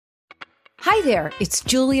Hi there, it's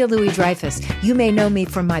Julia Louis-Dreyfus. You may know me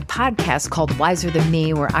from my podcast called Wiser Than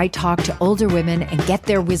Me, where I talk to older women and get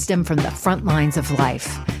their wisdom from the front lines of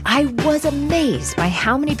life. I was amazed by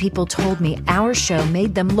how many people told me our show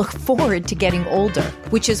made them look forward to getting older,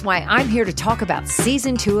 which is why I'm here to talk about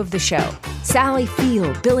Season 2 of the show. Sally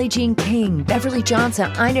Field, Billie Jean King, Beverly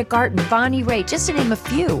Johnson, Ina Garten, Bonnie Raitt, just to name a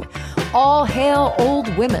few. All hail old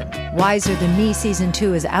women. Wiser Than Me Season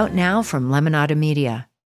 2 is out now from Lemonada Media.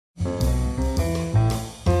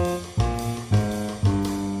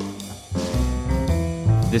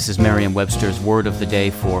 This is Merriam-Webster's Word of the Day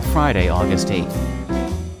for Friday, August 8th.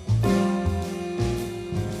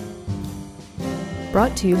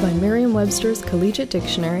 Brought to you by Merriam-Webster's Collegiate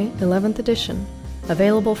Dictionary, 11th edition.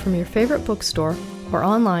 Available from your favorite bookstore or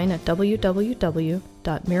online at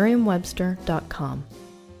www.merriam-webster.com.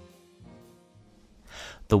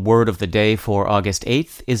 The word of the day for August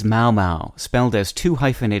 8th is MOW-mow, spelled as two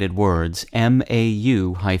hyphenated words, M-A-U-M-A-U.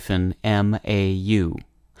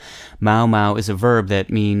 MOW-mow is a verb that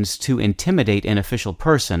means to intimidate an official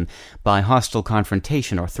person by hostile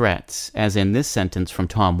confrontation or threats, as in this sentence from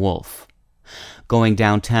Tom Wolfe. Going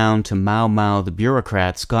downtown to MOW-mow the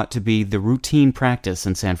bureaucrats got to be the routine practice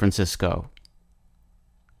in San Francisco.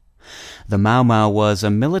 The MOW-mow was a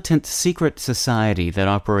militant secret society that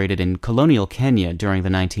operated in colonial Kenya during the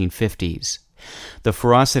 1950s. The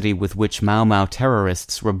ferocity with which MOW-mow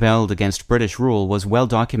terrorists rebelled against British rule was well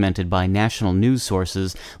documented by national news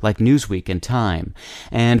sources like Newsweek and Time,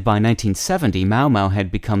 and by 1970 MOW-mow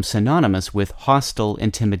had become synonymous with hostile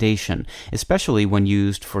intimidation, especially when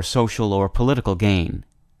used for social or political gain.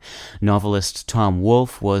 Novelist Tom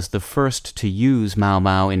Wolfe was the first to use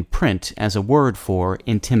MOW-mow in print as a word for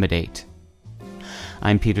intimidate.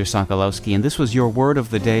 I'm Peter Sokolowski, and this was your Word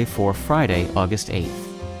of the Day for Friday, August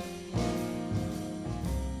 8th.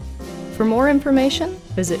 For more information,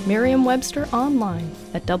 visit Merriam-Webster online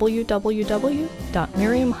at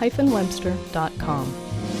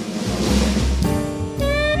www.merriam-webster.com.